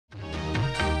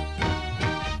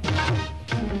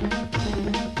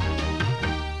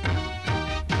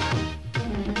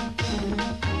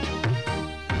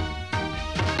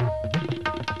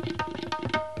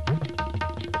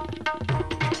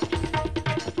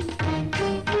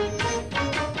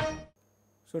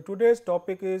today's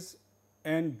topic is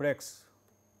end breaks.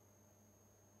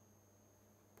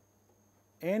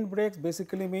 End breaks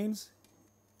basically means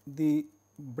the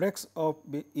breaks of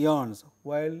the ions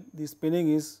while the spinning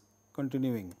is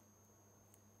continuing.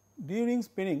 During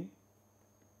spinning,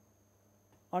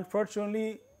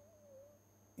 unfortunately,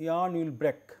 yarn will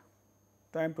break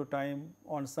time to time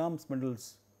on some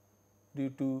spindles due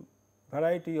to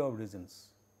variety of reasons.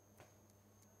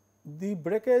 The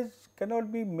breakage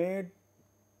cannot be made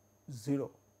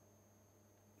 0,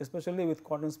 especially with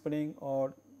cotton spinning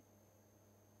or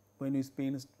when you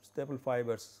spin staple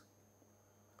fibers.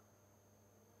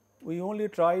 We only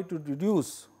try to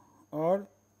reduce or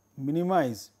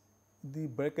minimize the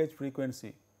breakage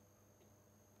frequency,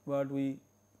 but we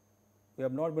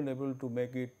have not been able to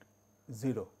make it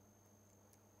 0.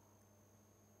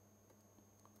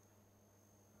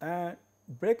 And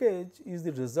breakage is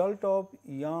the result of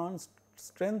yarn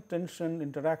strength tension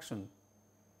interaction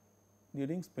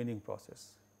during spinning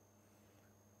process.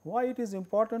 Why it is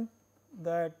important?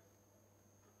 That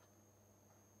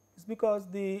is because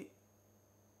the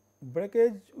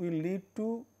breakage will lead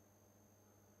to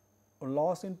a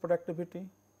loss in productivity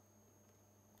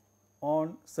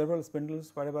on several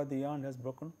spindles wherever the yarn has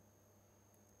broken.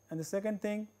 And the second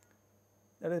thing,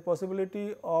 there is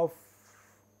possibility of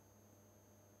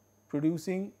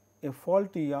producing a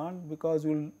faulty yarn, because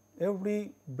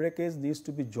every breakage needs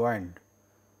to be joined.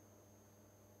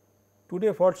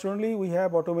 Today fortunately, we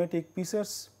have automatic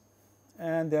piecers,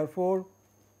 and therefore,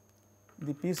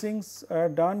 the piecings are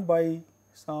done by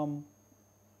some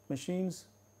machines,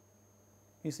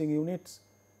 piecing units,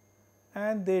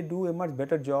 and they do a much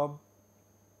better job.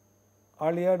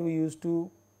 Earlier we used to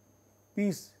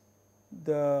piece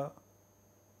the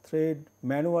thread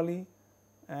manually,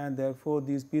 and therefore,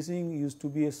 this piecing used to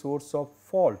be a source of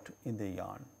fault in the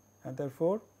yarn, and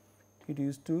therefore, it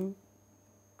used to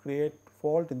create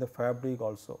fault in the fabric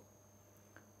also.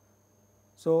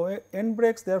 So, end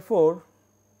breaks therefore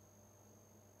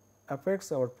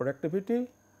affects our productivity,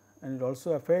 and it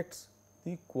also affects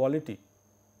the quality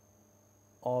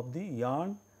of the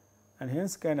yarn, and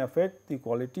hence can affect the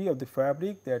quality of the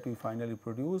fabric that we finally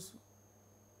produce.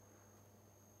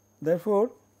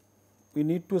 Therefore, we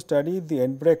need to study the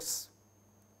end breaks.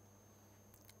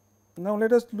 Now,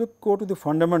 let us go to the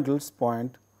fundamentals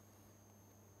point.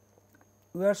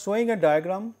 We are showing a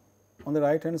diagram on the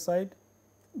right hand side.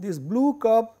 This blue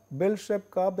curve, bell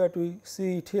shaped curve that we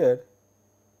see it here,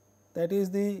 that is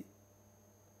the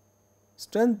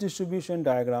strength distribution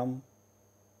diagram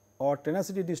or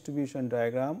tenacity distribution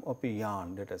diagram of a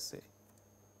yarn, let us say.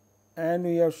 And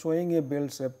we are showing a bell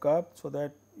shaped curve, so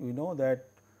that we know that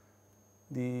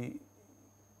this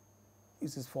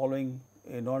is following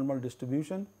a normal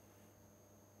distribution,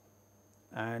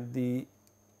 and the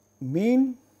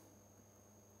mean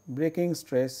breaking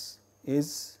stress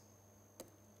is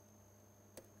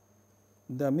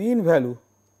the mean value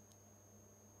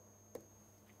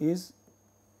is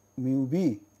mu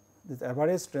b, this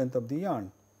average strength of the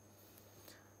yarn.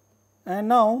 And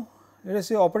now, let us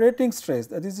say operating stress,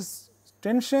 that is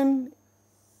tension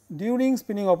during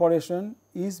spinning operation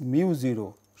is mu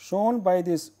 0, shown by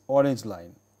this orange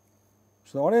line.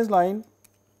 So, the orange line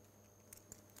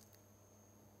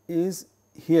is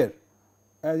here,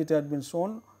 as it had been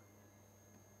shown,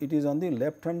 it is on the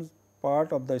left hand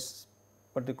part of this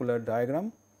particular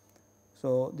diagram.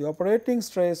 So, the operating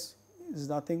stress is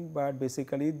nothing but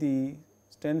basically the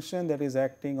tension that is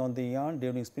acting on the yarn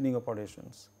during spinning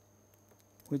operations,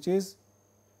 which is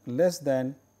less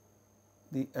than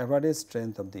the average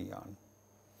strength of the yarn.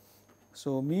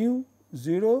 So, mu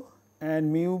 0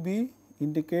 and mu b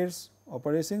indicates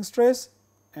operating stress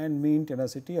and mean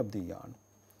tenacity of the yarn,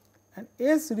 and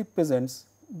S represents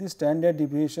the standard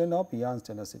deviation of yarn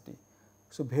tenacity.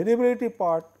 So, variability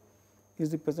part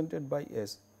is represented by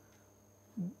S.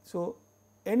 So,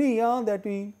 any yarn that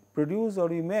we produce or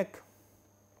we make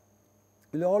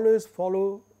will always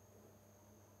follow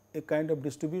a kind of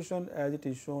distribution as it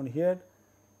is shown here.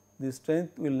 The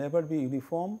strength will never be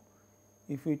uniform.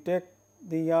 If we take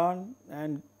the yarn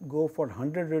and go for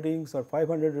 100 readings or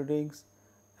 500 readings,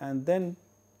 and then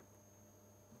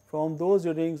from those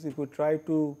readings if we try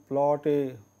to plot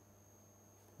a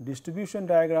distribution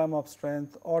diagram of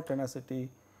strength or tenacity,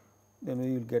 then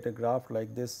we will get a graph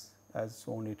like this as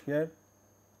shown it here,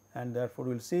 and therefore,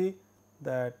 we will see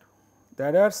that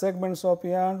there are segments of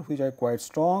yarn which are quite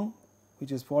strong,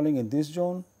 which is falling in this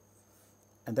zone,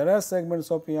 and there are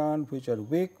segments of yarn which are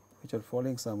weak, which are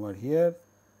falling somewhere here,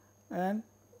 and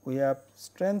we have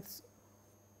strengths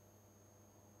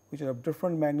which are of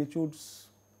different magnitudes,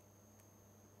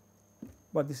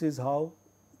 but this is how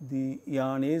the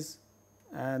yarn is,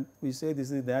 and we say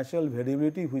this is natural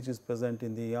variability which is present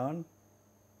in the yarn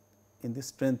in the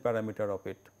strength parameter of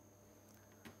it.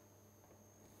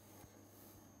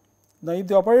 Now, if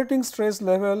the operating stress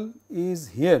level is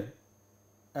here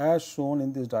as shown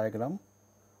in this diagram,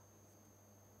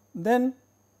 then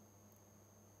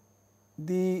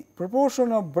the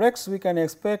proportion of breaks we can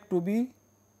expect to be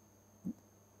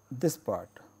this part.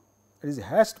 It is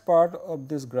hashed part of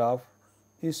this graph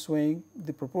is showing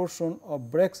the proportion of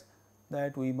breaks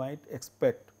that we might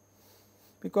expect,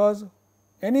 because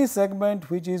any segment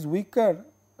which is weaker,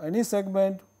 any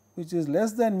segment which is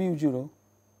less than mu 0,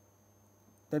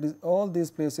 that is all these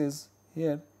places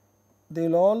here, they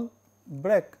will all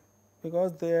break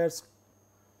because they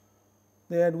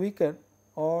are weaker,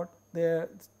 or their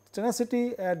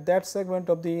tenacity at that segment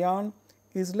of the yarn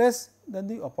is less than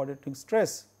the operating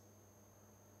stress,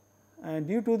 and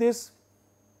due to this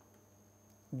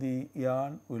the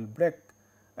yarn will break.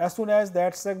 As soon as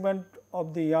that segment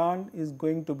of the yarn is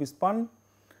going to be spun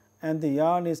and the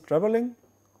yarn is travelling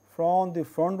from the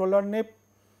front roller nip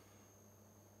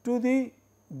to the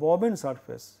bobbin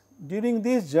surface, during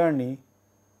this journey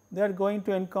they are going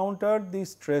to encounter the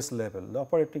stress level, the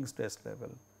operating stress level,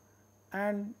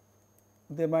 and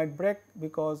they might break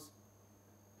because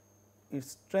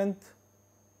its strength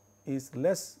is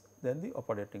less than the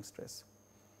operating stress.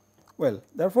 Well,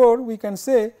 therefore, we can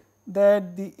say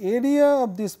that the area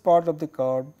of this part of the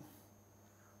curve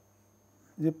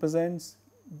represents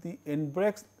the end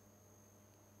breaks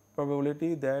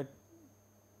probability that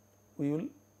we will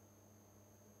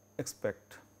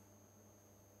expect.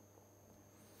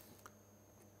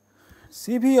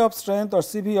 CV of strength or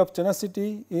CV of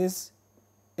tenacity is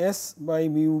S by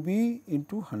mu b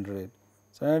into 100.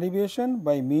 Standard deviation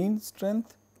by mean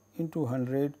strength into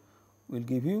 100 will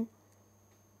give you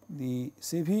the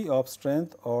CV of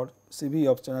strength or CV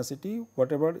of tenacity,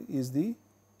 whatever is the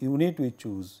unit we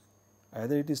choose,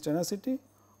 either it is tenacity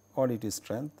or it is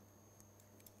strength.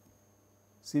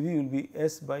 CV will be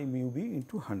S by mu b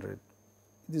into 100.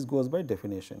 This goes by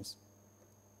definitions.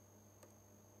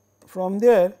 From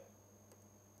there,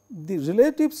 the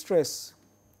relative stress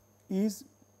is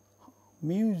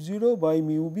mu 0 by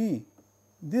mu b.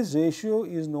 This ratio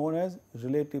is known as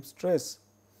relative stress.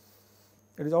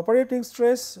 It is operating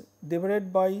stress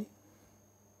divided by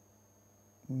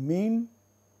mean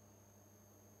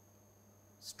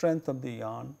strength of the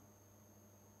yarn.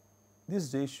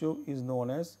 This ratio is known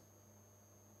as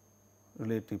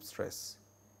relative stress.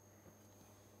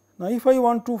 Now, if I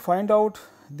want to find out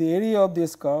the area of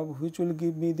this curve which will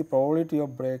give me the probability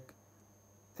of break,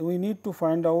 then we need to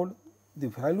find out the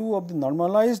value of the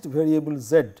normalized variable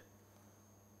z.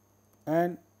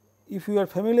 And if you are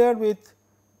familiar with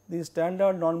the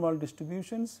standard normal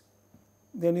distributions,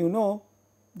 then you know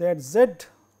that z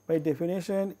by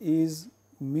definition is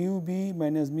mu b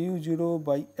minus mu 0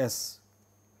 by S,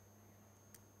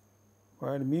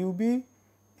 where mu b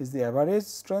is the average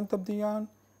strength of the yarn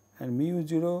and mu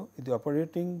 0 is the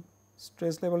operating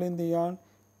stress level in the yarn,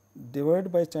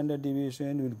 divided by standard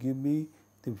deviation will give me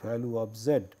the value of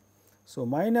z. So,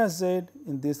 minus z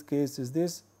in this case is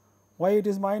this. Why it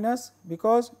is minus?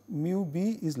 Because mu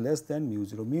b is less than mu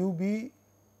 0. Mu b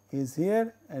is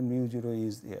here and mu 0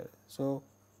 is here. So,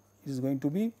 it is going to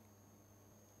be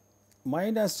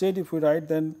minus z. If we write,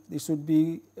 then this should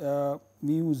be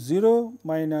mu 0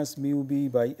 minus mu b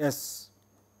by S.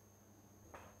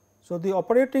 So, the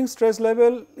operating stress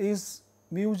level is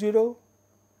mu 0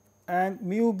 and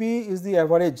mu b is the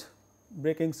average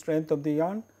breaking strength of the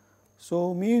yarn.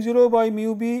 So, mu 0 by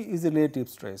mu b is the relative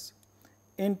stress.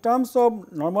 In terms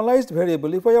of normalized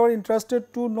variable, if I are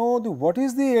interested to know what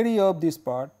is the area of this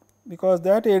part, because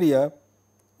that area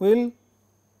will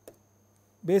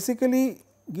basically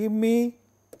give me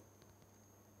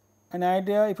an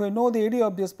idea. If I know the area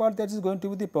of this part, that is going to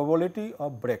be the probability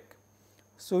of break.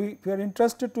 So, if we are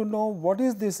interested to know what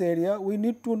is this area, we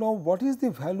need to know what is the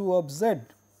value of z,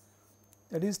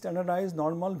 that is standardized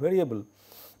normal variable.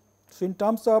 So, in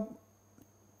terms of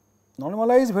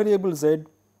normalized variable z,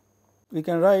 we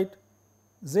can write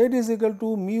z is equal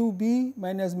to mu b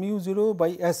minus mu 0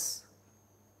 by S,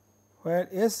 where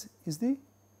S is the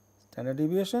standard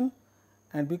deviation,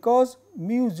 and because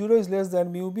mu 0 is less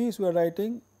than mu b, so we are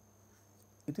writing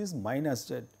it is minus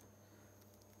z.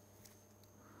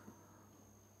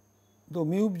 Though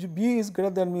mu b is greater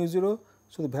than mu 0,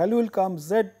 so the value will come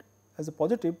z as a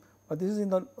positive, but this is in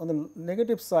the on the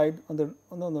negative side on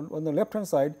the left hand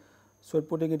side. So, we are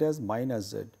putting it as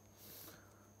minus z.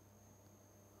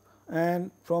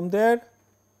 And from there,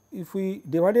 if we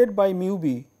divide it by mu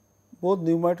b, both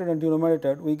numerator and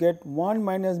denominator, we get 1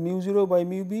 minus mu 0 by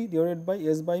mu b divided by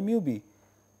S by mu b,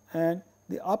 and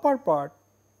the upper part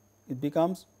it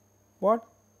becomes what?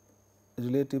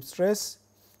 Relative stress,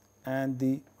 and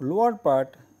the lower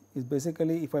part is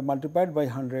basically, if I multiply it by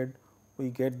 100, we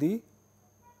get the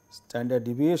standard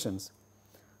deviations.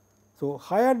 So,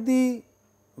 higher the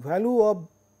value of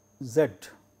z,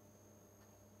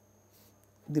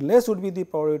 the less would be the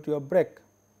probability of break.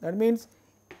 That means,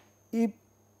 if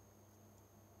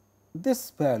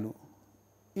this value,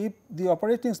 if the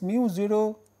operating mu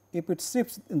 0, if it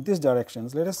shifts in this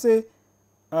directions, let us say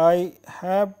I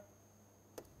have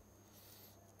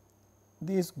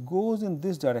this goes in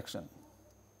this direction.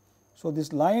 So,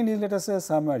 this line is, let us say,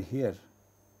 somewhere here,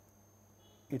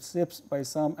 it shifts by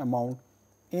some amount.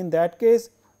 In that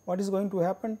case, what is going to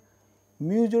happen?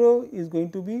 Mu 0 is going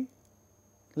to be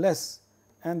less,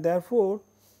 and therefore,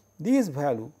 this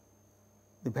value,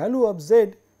 the value of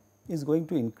z is going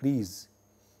to increase.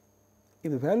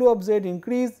 If the value of z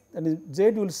increase, that is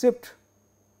z will shift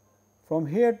from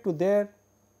here to there,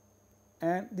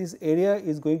 and this area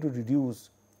is going to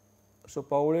reduce. So,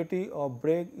 probability of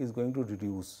break is going to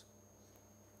reduce.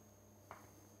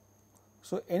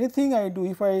 So, anything I do,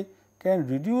 if I can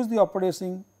reduce the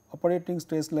operating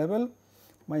stress level,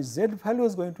 my z value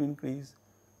is going to increase.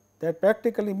 That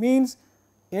practically means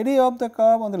area of the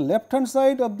curve on the left hand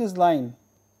side of this line,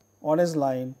 orange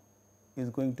line, is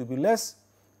going to be less,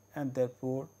 and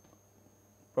therefore,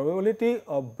 probability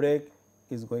of break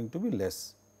is going to be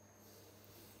less.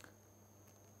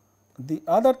 The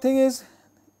other thing is,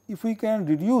 if we can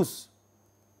reduce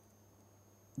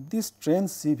this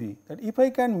strength CV, that if I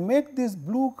can make this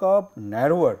blue curve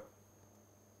narrower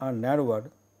or narrower,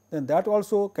 then that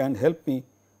also can help me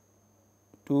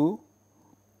to,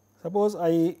 suppose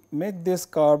I make this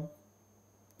curve,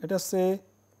 let us say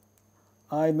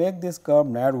I make this curve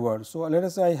narrower. So, let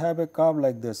us say I have a curve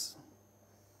like this.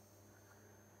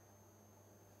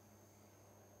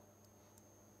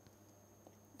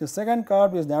 The second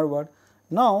curve is narrower.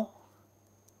 Now,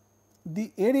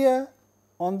 the area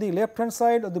on the left hand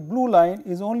side of the blue line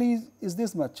is only is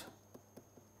this much.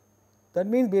 That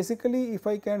means, basically if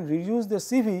I can reduce the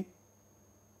CV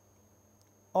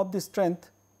of the strength,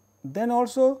 then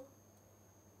also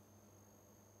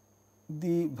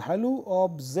the value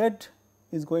of z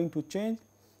is going to change,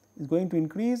 is going to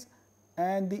increase,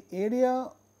 and the area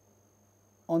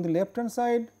on the left hand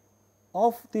side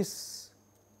of this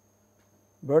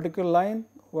vertical line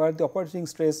where the operating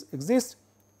stress exists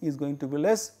is going to be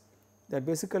less. That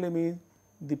basically means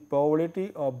the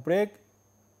probability of break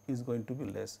is going to be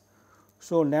less.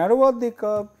 So, narrower the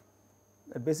curve,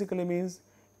 that basically means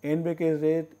end breakage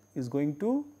rate is going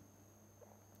to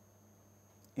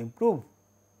improve.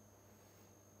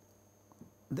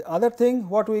 The other thing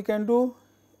what we can do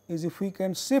is, if we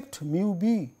can shift mu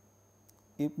b,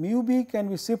 if mu b can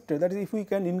be shifted, that is, if we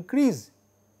can increase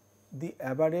the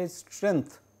average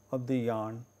strength of the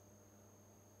yarn,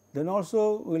 then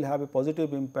also we will have a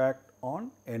positive impact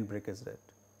on end breakage rate.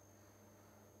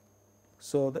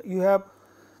 So, you have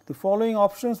the following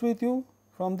options with you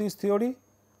from this theory: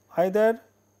 either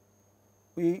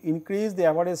we increase the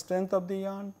average strength of the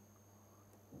yarn,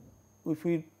 if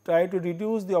we try to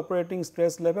reduce the operating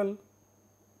stress level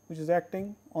which is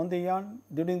acting on the yarn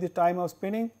during the time of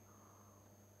spinning,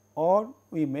 or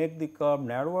we make the curve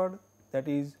narrower, that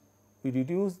is, we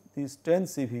reduce the strength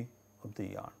CV of the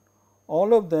yarn.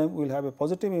 All of them will have a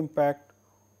positive impact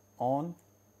on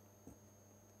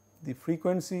the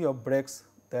frequency of breaks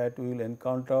that we will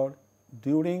encounter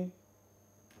during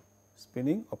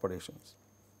spinning operations.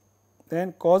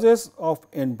 Then causes of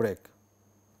end break.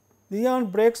 The yarn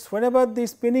breaks whenever the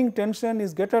spinning tension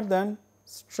is greater than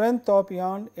strength of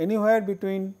yarn anywhere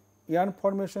between yarn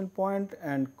formation point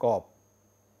and corp.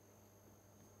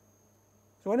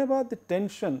 So, whenever the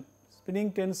tension,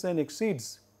 spinning tension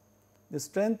exceeds the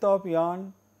strength of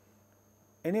yarn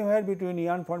anywhere between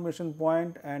yarn formation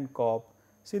point and corp,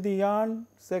 see the yarn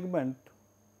segment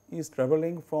is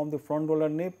travelling from the front roller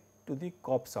nip to the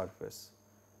corp surface.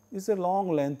 This is a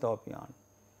long length of yarn,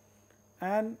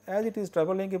 and as it is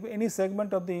travelling, if any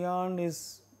segment of the yarn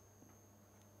is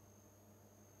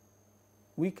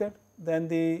weaker than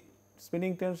the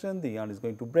spinning tension, the yarn is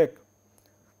going to break.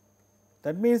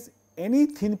 That means, any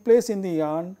thin place in the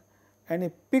yarn and a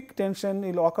peak tension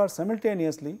will occur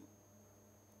simultaneously,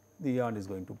 the yarn is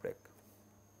going to break,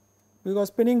 because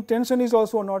spinning tension is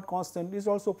also not constant, it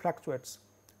also fluctuates.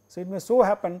 So, it may so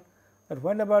happen that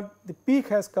whenever the peak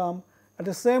has come, at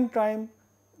the same time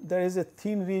there is a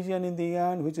thin region in the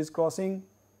yarn which is crossing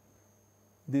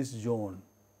this zone,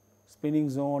 spinning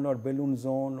zone or balloon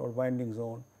zone or winding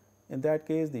zone. In that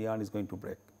case, the yarn is going to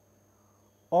break,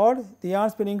 or the yarn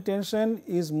spinning tension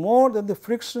is more than the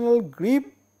frictional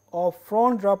grip of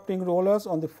front drafting rollers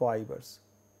on the fibers.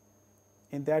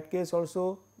 In that case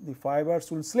also the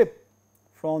fibers will slip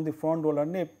from the front roller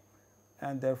nip,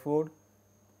 and therefore,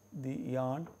 the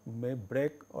yarn may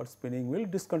break or spinning will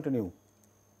discontinue.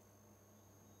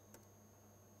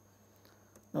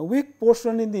 Now, weak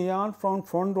portion in the yarn from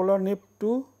front roller nip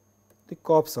to the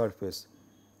corp surface.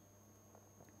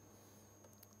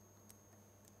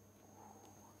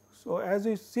 So, as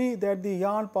you see that the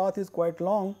yarn path is quite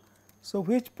long. So,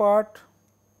 which part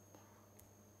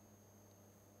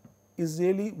is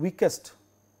really weakest?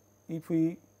 If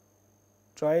we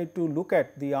try to look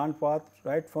at the yarn path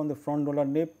right from the front roller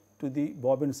nip to the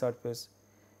bobbin surface,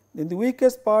 then the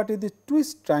weakest part is the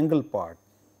twist triangle part.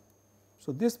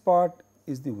 So, this part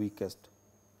is the weakest,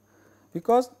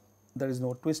 because there is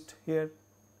no twist here,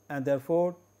 and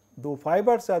therefore, though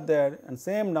fibers are there and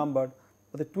same number,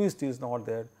 but the twist is not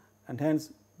there, and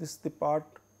hence this is the part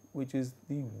which is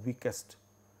the weakest.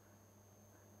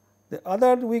 The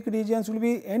other weak regions will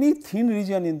be any thin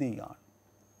region in the yarn.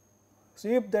 So,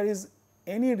 if there is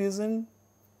any reason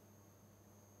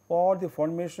for the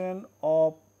formation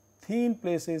of thin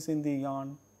places in the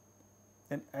yarn,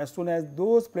 then as soon as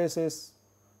those places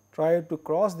try to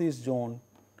cross this zone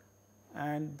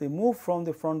and they move from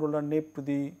the front roller nip to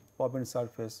the bobbin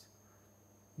surface,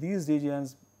 these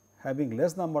regions having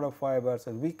less number of fibers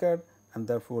are weaker, and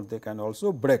therefore, they can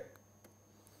also break.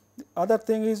 The other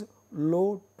thing is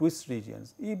low twist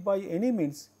regions. If by any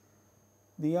means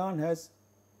the yarn has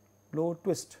low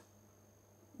twist,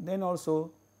 then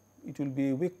also it will be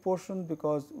a weak portion,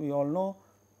 because we all know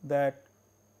that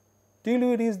till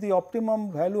we reach the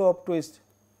optimum value of twist,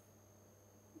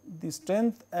 the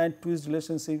strength and twist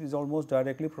relationship is almost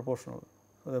directly proportional.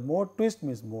 So, the more twist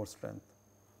means more strength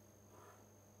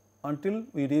until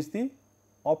we reach the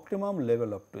optimum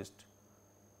level of twist.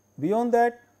 Beyond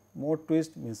that, more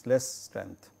twist means less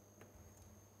strength.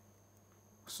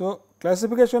 So,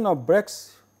 classification of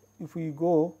breaks, if we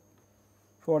go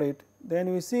for it,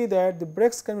 then we see that the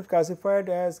breaks can be classified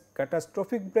as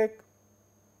catastrophic break,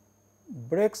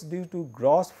 breaks due to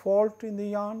gross fault in the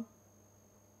yarn,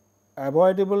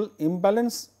 avoidable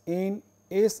imbalance in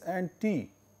S and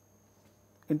T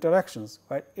interactions,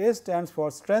 where S stands for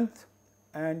strength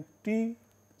and T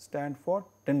stands for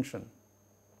tension.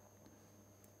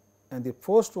 And the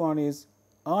first one is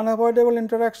unavoidable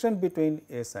interaction between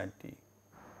S and T.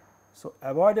 So,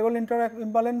 avoidable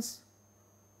imbalance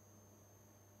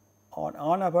or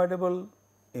unavoidable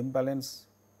imbalance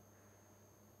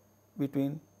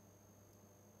between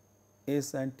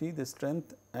S and T, the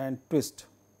strength and twist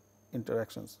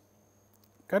interactions.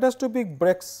 Catastrophic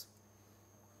breaks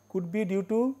could be due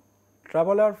to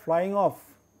traveler flying off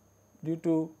due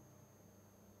to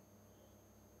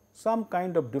some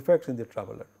kind of defects in the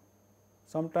traveler.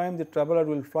 Sometimes the traveler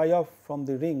will fly off from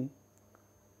the ring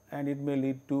and it may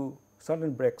lead to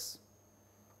sudden breaks.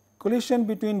 Collision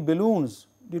between balloons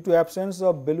due to absence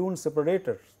of balloon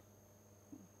separators,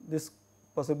 this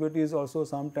possibility is also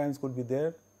sometimes could be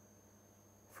there.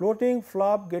 Floating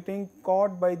flap getting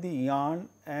caught by the yarn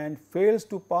and fails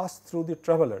to pass through the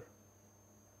traveler.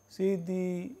 See,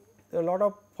 there are a lot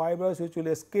of fibers which will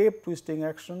escape twisting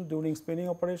action during spinning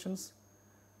operations.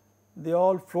 They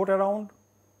all float around,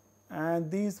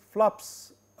 and these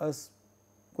flaps are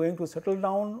going to settle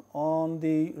down on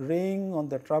the ring, on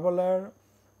the traveler,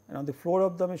 and on the floor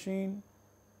of the machine,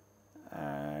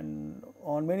 and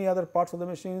on many other parts of the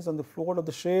machines, on the floor of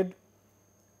the shade,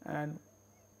 and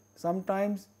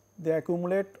sometimes they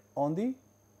accumulate on the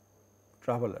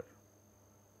traveler,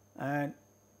 and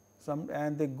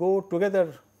they go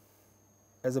together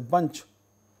as a bunch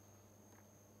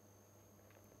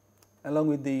along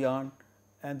with the yarn,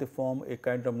 and they form a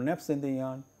kind of nets in the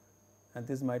yarn, and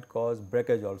this might cause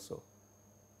breakage also.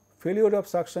 Failure of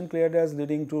suction clearers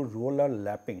leading to roller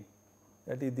lapping,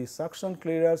 that is, the suction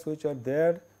clearers which are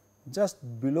there just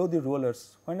below the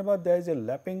rollers. Whenever there is a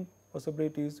lapping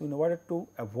possibilities, in order to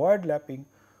avoid lapping,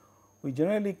 we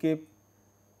generally keep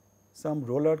some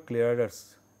roller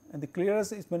clearers, and the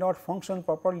clearers may not function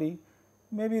properly.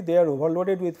 Maybe they are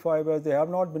overloaded with fibers, they have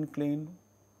not been cleaned,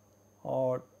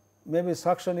 or maybe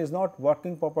suction is not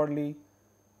working properly.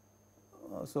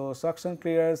 So, suction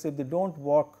clearers, if they do not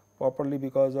work properly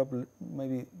because of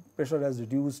maybe pressure has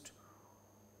reduced,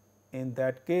 in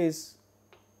that case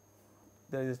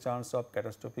there is a chance of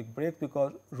catastrophic break,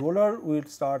 because roller will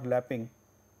start lapping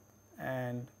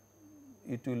and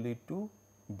it will lead to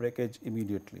breakage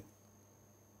immediately.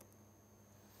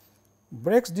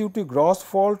 Breaks due to gross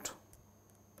fault.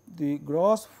 The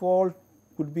gross fault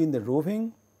could be in the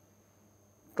roving,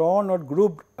 torn or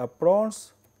grooved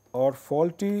aprons, or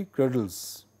faulty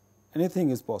cradles. Anything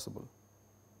is possible.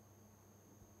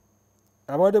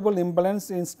 avoidable imbalance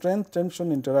in strength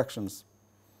tension interactions.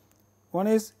 One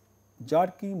is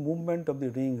jerky movement of the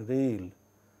ring rail.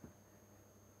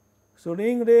 So,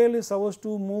 ring rail is supposed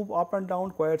to move up and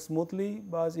down quite smoothly,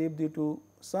 but if due to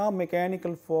some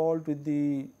mechanical fault with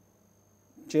the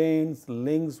chains,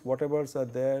 links, whatever are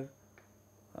there,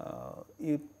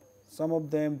 if some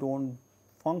of them do not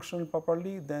function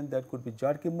properly, then that could be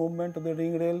jerky movement of the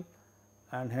ring rail,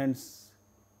 and hence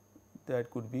that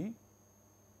could be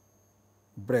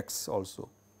breaks also.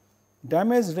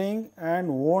 Damaged ring and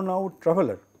worn out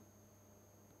traveler,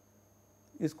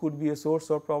 this could be a source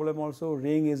of problem also.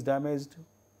 Ring is damaged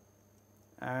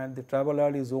and the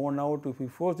traveler is worn out. If we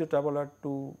force the traveler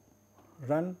to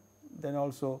run, then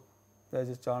also there is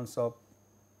a chance of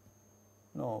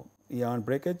yarn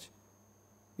breakage,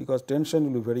 because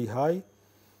tension will be very high.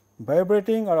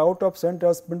 Vibrating or out of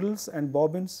center spindles and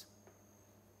bobbins,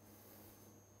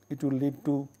 it will lead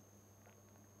to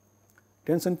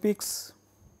tension peaks.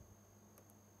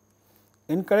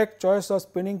 Incorrect choice of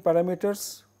spinning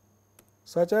parameters,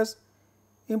 such as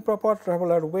improper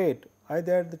traveler weight,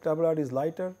 either the traveler is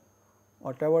lighter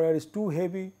or traveler is too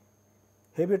heavy.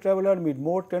 Heavy traveler need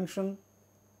more tension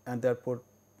and therefore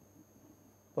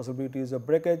possibilities of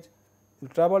breakage.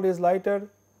 If traveler is lighter,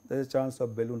 there is a chance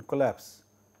of balloon collapse.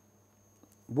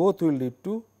 Both will lead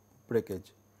to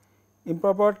breakage.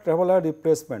 Improper traveler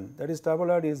replacement, that is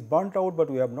traveler is burnt out, but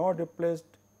we have not replaced.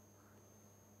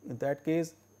 In that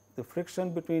case, the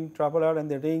friction between traveler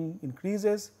and the ring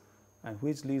increases, and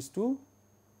which leads to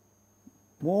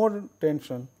more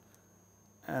tension,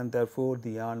 and therefore,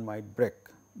 the yarn might break.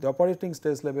 The operating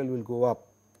stress level will go up.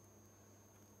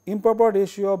 Improper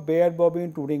ratio of bare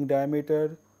bobbin to ring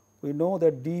diameter, we know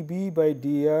that dB by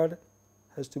dr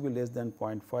has to be less than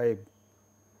 0.5,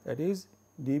 that is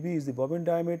dB is the bobbin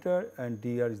diameter and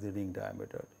dr is the ring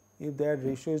diameter. If that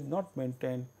ratio is not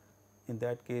maintained, in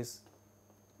that case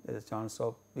there is a chance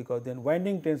of, because then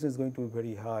winding tension is going to be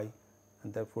very high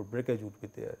and therefore breakage would be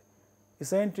there.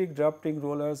 Eccentric drafting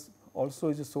rollers also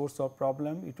is a source of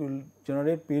problem. It will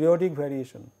generate periodic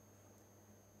variation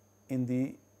in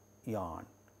the yarn.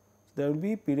 There will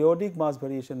be periodic mass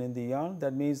variation in the yarn,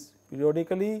 that means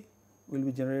periodically we will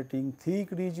be generating thick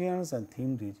regions and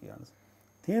thin regions.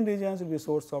 Thin regions will be a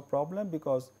source of problem,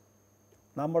 because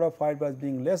number of fibers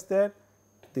being less there,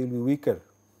 they will be weaker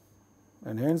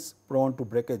and hence prone to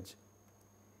breakage.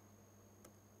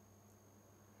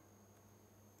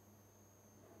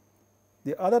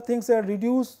 The other things are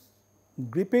reduced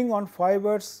gripping on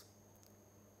fibers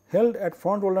held at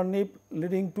front roller nip,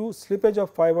 leading to slippage of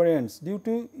fiber ends due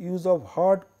to use of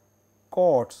hard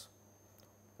cords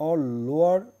or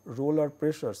lower roller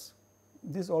pressures.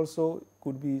 This also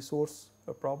could be source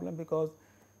of problem, because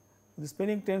the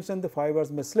spinning tension the fibers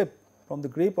may slip from the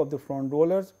grip of the front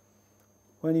rollers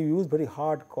when you use very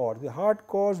hard cords. The hard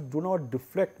cords do not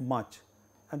deflect much,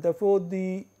 and therefore,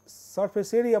 the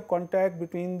surface area of contact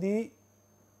between the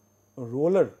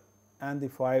roller and the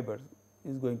fibers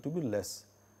is going to be less,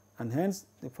 and hence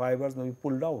the fibers may be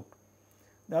pulled out.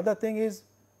 The other thing is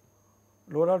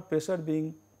roller pressure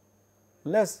being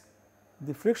less,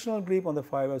 the frictional grip on the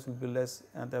fibers will be less,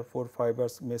 and therefore,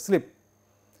 fibers may slip.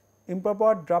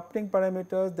 Improper drafting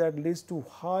parameters, that leads to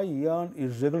high yarn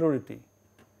irregularity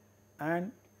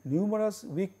and numerous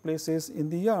weak places in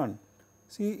the yarn.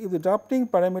 See, if the drafting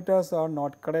parameters are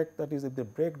not correct, that is if the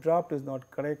break draft is not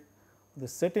correct, the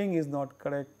setting is not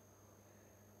correct,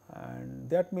 and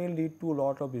that may lead to a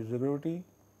lot of irregularity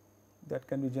that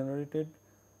can be generated,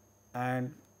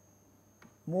 and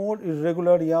more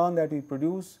irregular yarn that we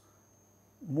produce,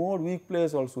 more weak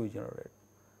place also we generate,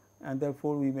 and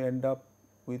therefore, we may end up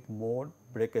with more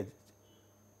breakage.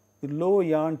 The low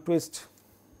yarn twist,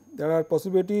 there are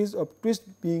possibilities of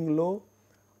twist being low,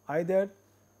 either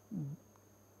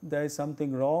there is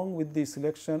something wrong with the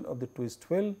selection of the twist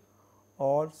fill,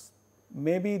 or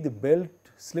maybe the belt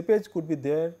slippage could be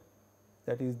there,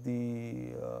 that is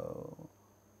the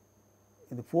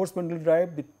in the 4 spindle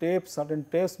drive the tapes, certain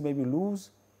tapes may be loose,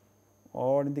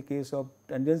 or in the case of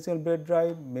tangential belt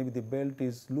drive maybe the belt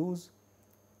is loose,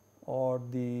 or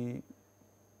the,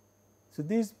 so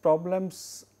these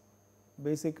problems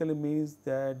basically means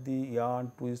that the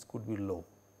yarn twist could be low,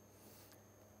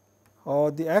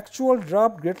 or the actual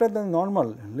draft greater than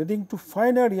normal leading to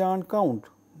finer yarn count.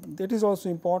 That is also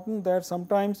important, that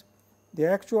sometimes the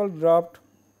actual draft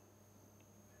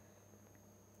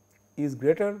is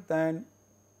greater than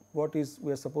what is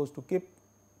we are supposed to keep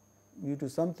due to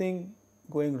something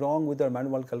going wrong with our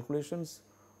manual calculations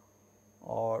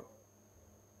or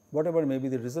whatever may be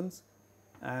the reasons,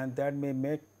 and that may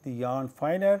make the yarn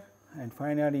finer, and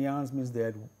finer yarns means they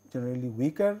are generally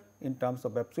weaker in terms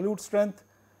of absolute strength,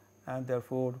 and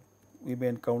therefore, we may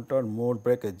encounter more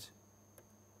breakage.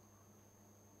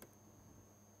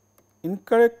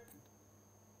 Incorrect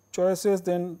choices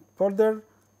then further,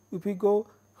 if we go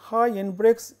high end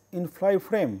breaks in fly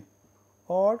frame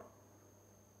or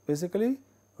basically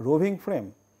roving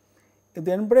frame. If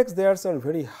the end breaks there are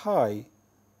very high,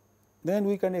 then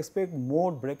we can expect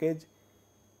more breakage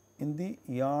in the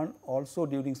yarn also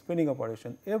during spinning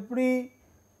operation.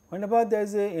 Whenever there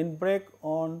is a end break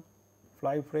on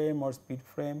fly frame or speed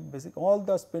frame, basically all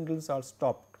the spindles are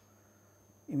stopped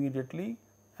immediately,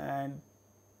 and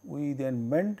we then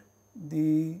mend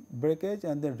the breakage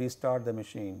and then restart the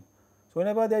machine. So,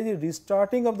 whenever there is a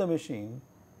restarting of the machine,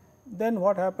 then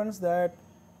what happens that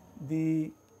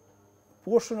the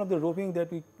portion of the roving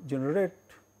that we generate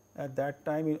at that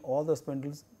time in all the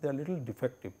spindles, they are little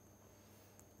defective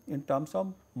in terms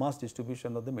of mass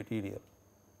distribution of the material.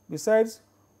 Besides,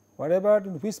 whatever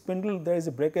in which spindle there is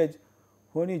a breakage,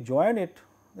 when you join it,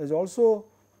 there is also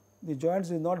the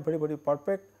joints is not very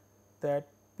perfect, that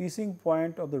piecing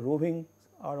point of the roving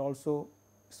are also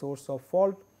source of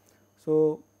fault.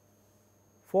 So,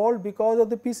 fault because of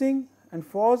the piecing and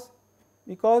fault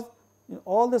because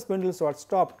all the spindles are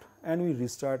stopped and we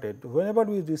restarted. Whenever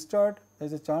we restart, there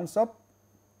is a chance of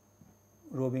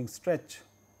roving stretch,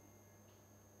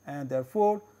 and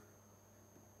therefore,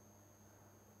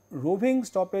 roving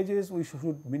stoppages we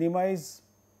should minimize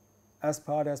as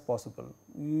far as possible.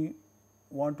 We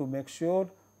want to make sure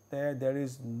that there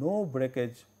is no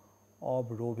breakage of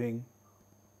roving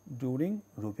during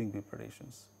roving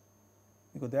preparations,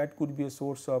 because that could be a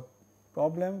source of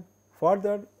problem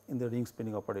further in the ring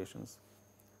spinning operations.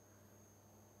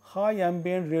 High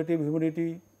ambient relative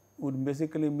humidity would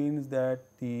basically means that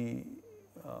the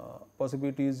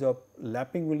possibilities of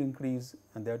lapping will increase,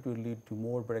 and that will lead to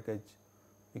more breakage,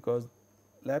 because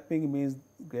lapping means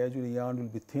gradually yarn will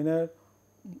be thinner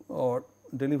or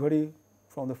delivery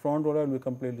from the front roller will be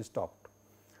completely stopped.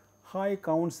 High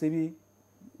count CV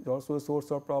is also a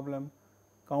source of problem.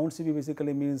 Count CV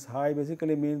basically means high,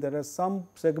 basically means there are some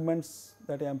segments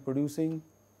that I am producing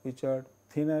which are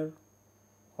thinner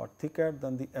or thicker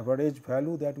than the average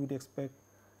value that we would expect,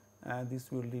 and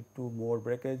this will lead to more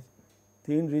breakage.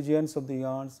 Thin regions of the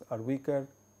yarns are weaker,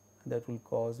 and that will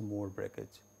cause more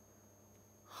breakage.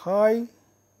 High,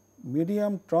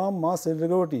 medium term mass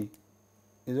irregularity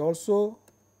is also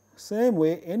same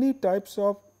way. Any types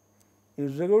of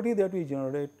irregularity that we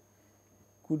generate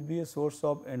could be a source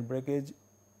of end breakage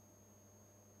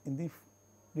in the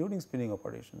during spinning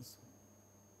operations.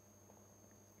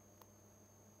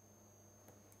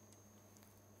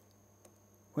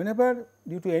 Whenever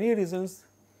due to any reasons,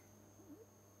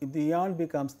 if the yarn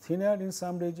becomes thinner in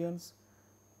some regions,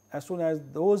 as soon as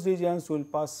those regions will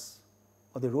pass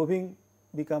or the roving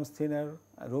becomes thinner,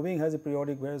 roving has a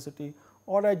periodic velocity,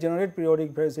 or I generate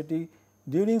periodic velocity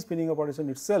during spinning operation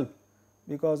itself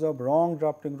because of wrong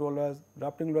drafting rollers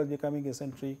becoming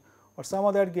eccentric, or some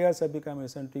other gears have become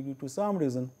eccentric due to some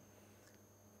reason.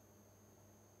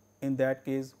 In that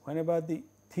case, whenever the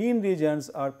thin regions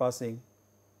are passing,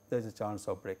 there is a chance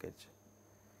of breakage.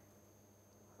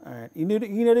 And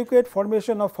inadequate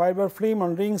formation of fiber film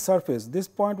on ring surface. This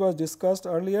point was discussed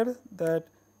earlier, that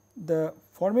the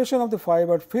formation of the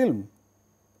fiber film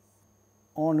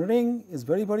on ring is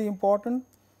very important,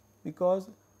 because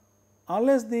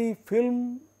unless the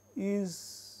film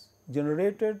is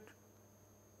generated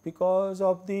because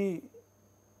of the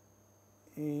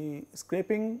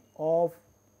scraping of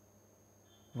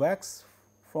wax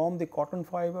from the cotton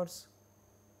fibers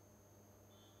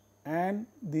and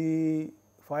the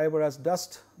fibrous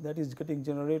dust that is getting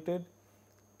generated,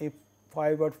 if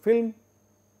fiber film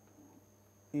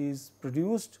is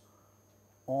produced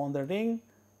on the ring,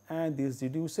 and this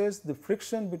reduces the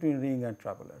friction between ring and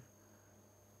traveler.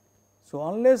 So,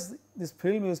 unless this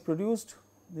film is produced,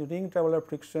 the ring traveler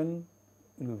friction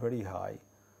will be very high,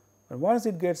 and once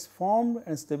it gets formed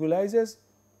and stabilizes,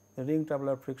 the ring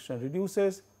traveler friction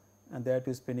reduces, and that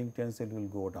is spinning tensile will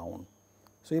go down.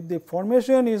 So, if the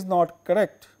formation is not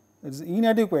correct, it is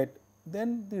inadequate,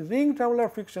 then the ring traveler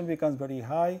friction becomes very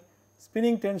high,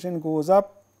 spinning tension goes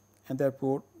up, and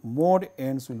therefore, mode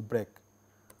ends will break.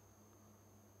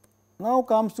 Now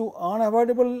comes to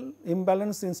unavoidable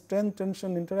imbalance in strength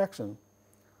tension interaction.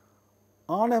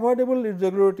 Unavoidable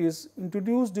irregularities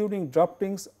introduced during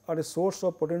draftings are a source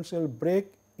of potential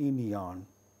break in yarn.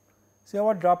 See,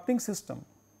 our drafting system,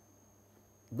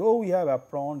 though we have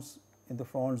aprons in the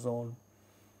front zone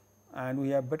and we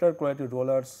have better quality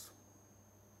rollers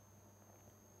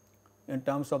in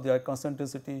terms of their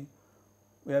concentricity,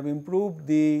 we have improved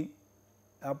the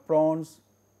aprons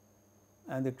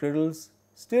and the cradles,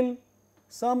 still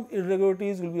some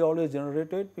irregularities will be always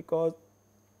generated because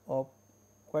of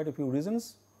quite a few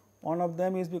reasons. One of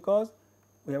them is because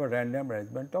we have a random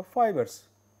arrangement of fibers,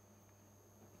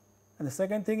 and the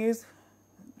second thing is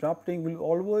drafting will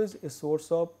always a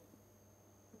source of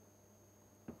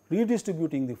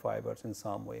redistributing the fibers in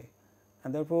some way,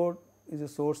 and therefore, is a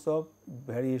source of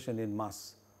variation in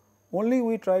mass. Only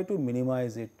we try to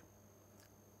minimize it.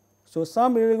 So,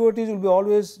 some irregularities will be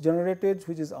always generated,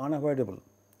 which is unavoidable.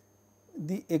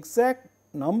 The exact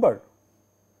number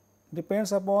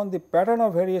depends upon the pattern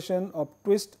of variation of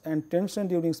twist and tension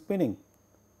during spinning.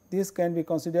 This can be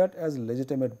considered as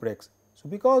legitimate breaks. So,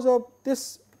 because of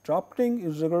this drafting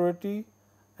irregularity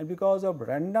and because of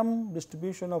random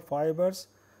distribution of fibers,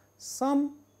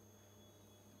 some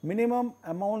minimum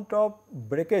amount of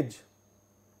breakage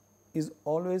is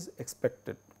always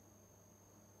expected.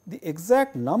 The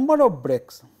exact number of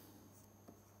breaks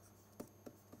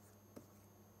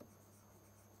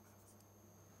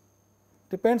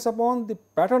depends upon the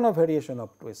pattern of variation of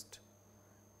twist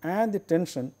and the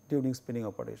tension during spinning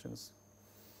operations.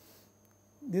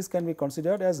 This can be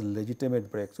considered as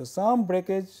legitimate break. So, some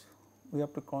breakage we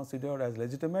have to consider as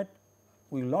legitimate,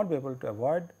 we will not be able to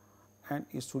avoid, and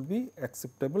it should be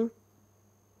acceptable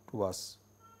to us.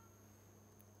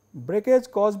 Breakage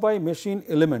caused by machine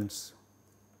elements.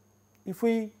 If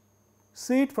we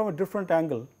see it from a different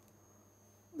angle,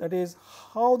 that is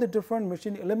how the different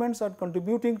machine elements are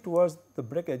contributing towards the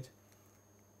breakage,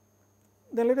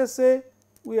 then let us say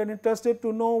we are interested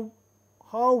to know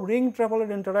how ring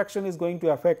traveler interaction is going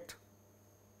to affect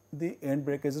the end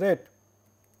breakage rate.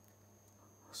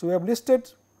 So, we have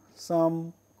listed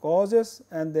some causes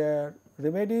and their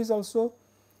remedies also.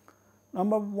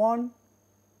 Number 1,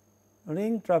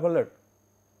 ring traveler.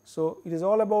 So, it is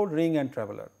all about ring and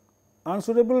traveler.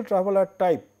 Unsuitable traveler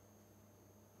type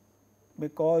may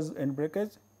cause end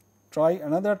breakage. Try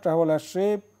another traveler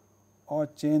shape or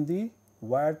change the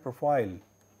wire profile.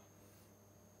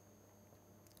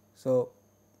 So,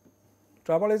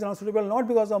 traveler is unsuitable not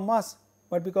because of mass,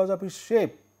 but because of its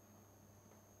shape.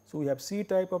 So, we have C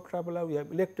type of traveler, we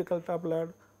have electrical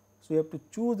traveler. So, we have to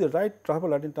choose the right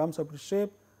traveler in terms of its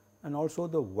shape and also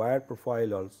the wire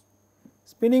profile also.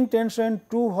 Spinning tension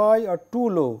too high or too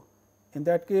low, in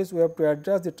that case we have to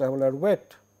adjust the traveler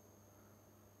weight,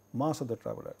 mass of the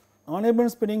traveler. Uneven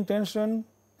spinning tension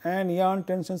and yarn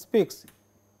tension peaks,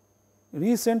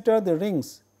 recenter the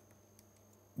rings,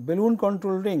 balloon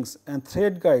control rings and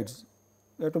thread guides.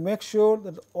 We have to make sure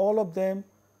that all of them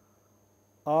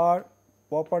are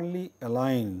properly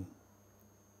aligned,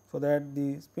 so that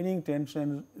the spinning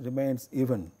tension remains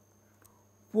even.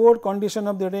 Poor condition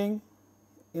of the ring,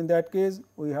 in that case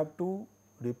we have to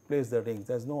replace the rings,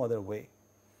 there is no other way.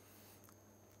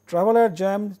 Traveler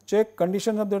jam, check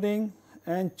condition of the ring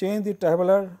and change the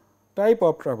traveler type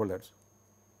of travelers.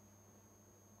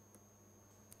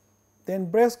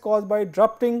 Then breaks caused by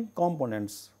drafting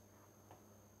components.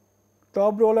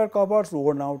 Top roller covers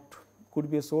worn out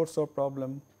could be a source of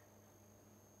problem.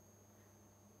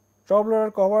 Top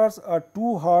roller covers are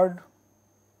too hard,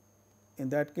 in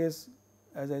that case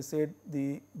as I said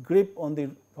the grip on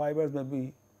the fibers may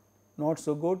be not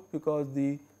so good, because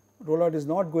the roller is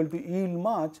not going to yield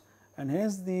much, and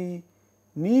hence the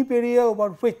nip area over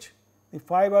which the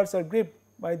fibers are gripped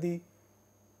by the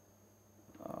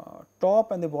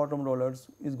top and the bottom rollers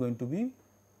is going to be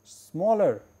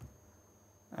smaller,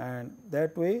 and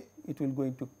that way it will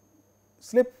going to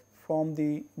slip from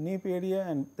the nip area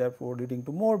and therefore leading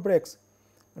to more breaks.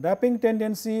 Wrapping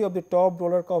tendency of the top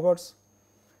roller covers.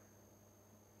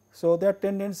 So, that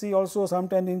tendency also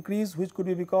sometimes increase, which could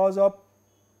be because of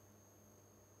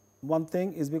one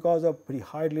thing is because of very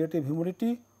high relative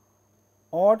humidity,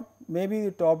 or maybe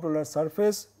the top roller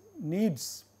surface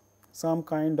needs some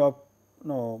kind of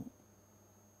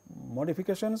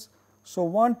modifications. So,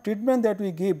 one treatment that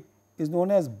we give is known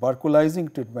as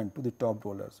Berkoalizing treatment to the top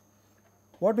rollers.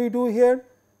 What we do here?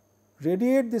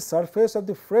 Radiate the surface of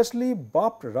the freshly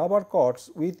buffed rubber cords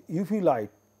with UV light,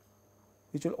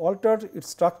 which will alter its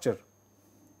structure.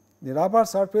 The rubber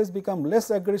surface become less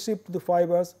aggressive to the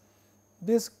fibers.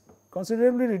 This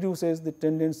considerably reduces the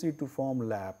tendency to form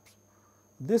laps.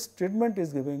 This treatment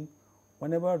is given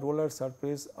whenever roller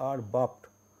surface are buffed.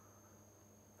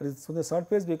 So, the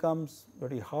surface becomes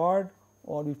very hard,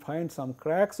 or we find some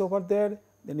cracks over there,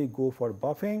 then we go for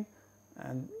buffing,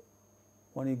 and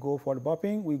when we go for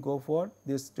buffing we go for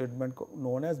this treatment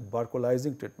known as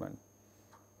Berkoalizing treatment.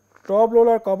 Top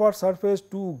roller cover surface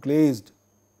too glazed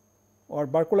or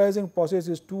Berkoalizing process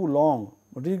is too long,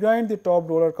 regrind the top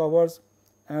roller covers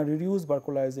and reduce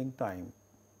Berkoalizing time.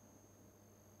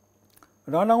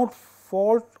 Run out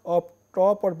fault of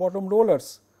top or bottom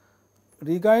rollers.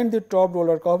 Regain the top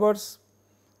roller covers.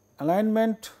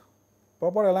 Alignment,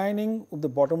 proper aligning of the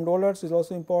bottom rollers is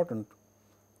also important.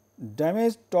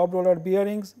 Damaged top roller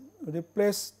bearings,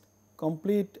 replace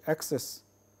complete access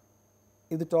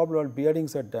if the top roller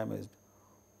bearings are damaged.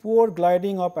 Poor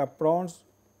gliding of aprons,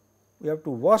 we have to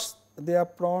wash the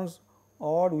aprons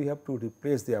or we have to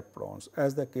replace the aprons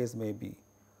as the case may be.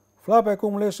 Fluff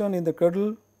accumulation in the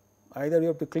cradle, either we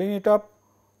have to clean it up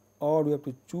or we have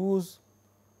to choose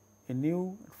a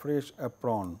new fresh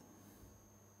apron.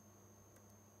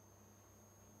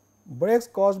 Breaks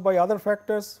caused by other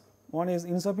factors, one is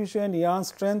insufficient yarn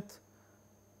strength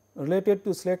related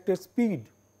to selected speed.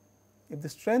 If the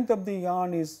strength of the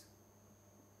yarn is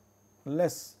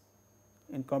less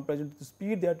in comparison to the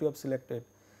speed that you have selected,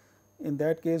 in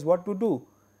that case what to do?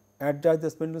 Adjust the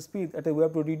spindle speed, that is we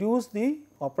have to reduce the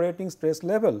operating stress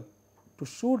level to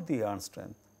suit the yarn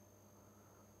strength,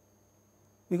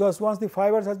 because once the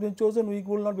fibers has been chosen we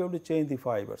will not be able to change the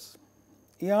fibers.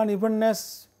 Yarn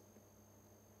evenness,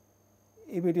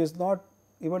 if it is not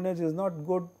evenness is not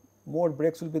good, more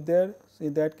breaks will be there. So,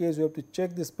 in that case you have to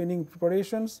check the spinning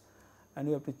preparations and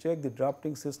you have to check the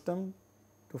drafting system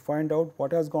to find out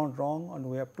what has gone wrong and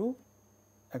we have to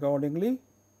accordingly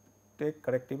take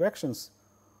corrective actions.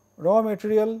 Raw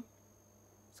material,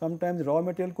 sometimes raw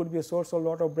material could be a source of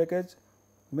lot of breakage.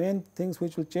 Main things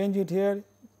which will change it here,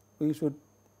 we should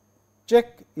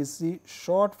check is the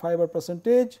short fiber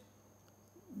percentage,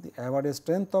 the average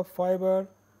strength of fiber.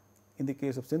 In the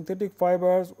case of synthetic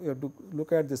fibers, we have to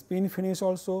look at the spin finish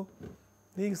also.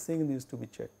 These things needs to be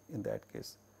checked in that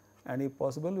case, and if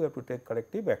possible we have to take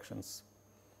corrective actions.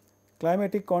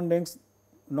 Climatic conditions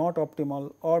not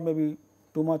optimal or maybe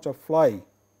too much of fly.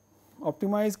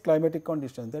 Optimize climatic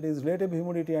conditions, that is relative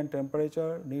humidity and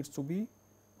temperature needs to be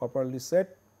properly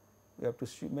set. We have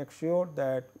to make sure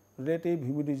that relative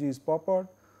humidity is proper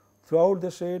throughout the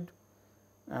shade,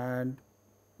 and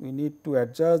we need to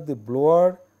adjust the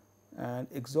blower and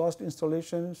exhaust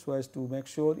installation so as to make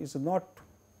sure it is not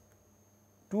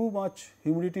too much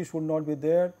humidity should not be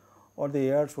there or the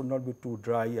air should not be too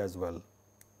dry as well.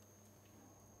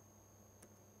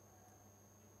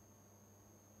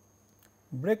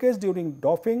 Breakage during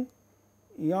doffing,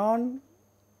 yarn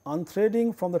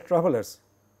unthreading from the travelers,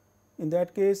 in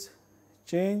that case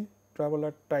change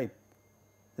traveler type,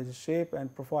 that is shape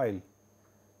and profile.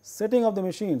 Setting of the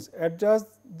machines, adjust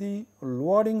the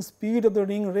lowering speed of the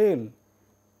ring rail,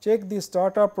 check the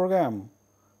startup program,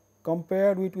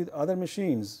 compare it with other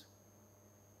machines,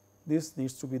 this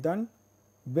needs to be done.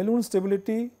 Balloon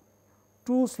stability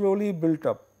too slowly built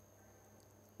up,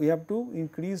 we have to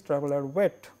increase traveler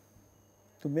weight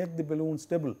to make the balloon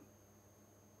stable.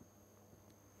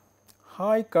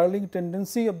 High curling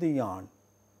tendency of the yarn,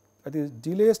 that is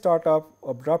delay startup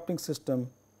of drafting system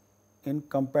in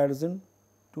comparison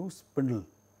to spindle.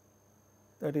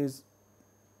 That is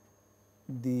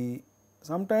the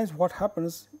sometimes what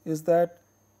happens is that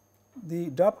the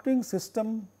drafting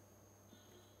system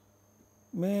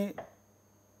may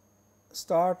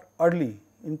start early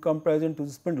in comparison to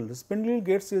the spindle. The spindle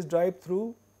gets its drive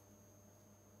through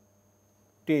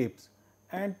tapes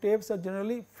and tapes are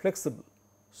generally flexible.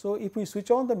 So, if we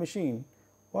switch on the machine,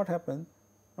 what happens?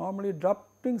 Normally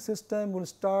drafting system will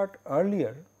start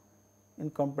earlier in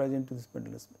comparison to the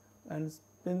spindles, and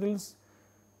spindles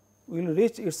will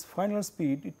reach its final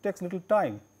speed, it takes little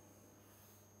time,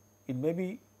 it may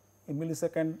be a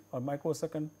millisecond or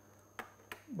microsecond,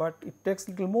 but it takes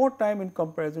little more time in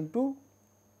comparison to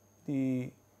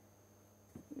the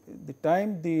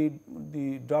time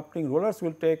the drafting rollers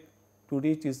will take to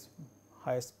reach its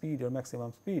highest speed or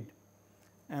maximum speed,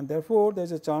 and therefore, there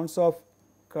is a chance of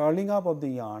curling up of the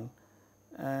yarn,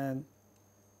 and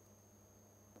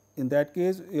in that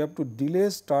case you have to delay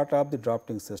start up the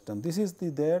drafting system. This is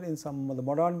there in some of the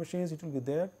modern machines, it will be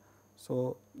there.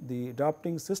 So, the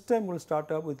drafting system will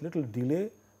start up with little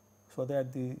delay, so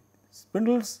that the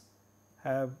spindles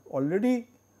have already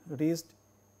reached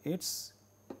its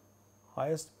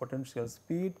highest potential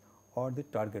speed or the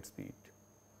target speed.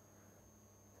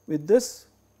 With this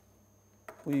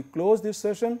we close this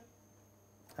session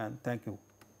and thank you.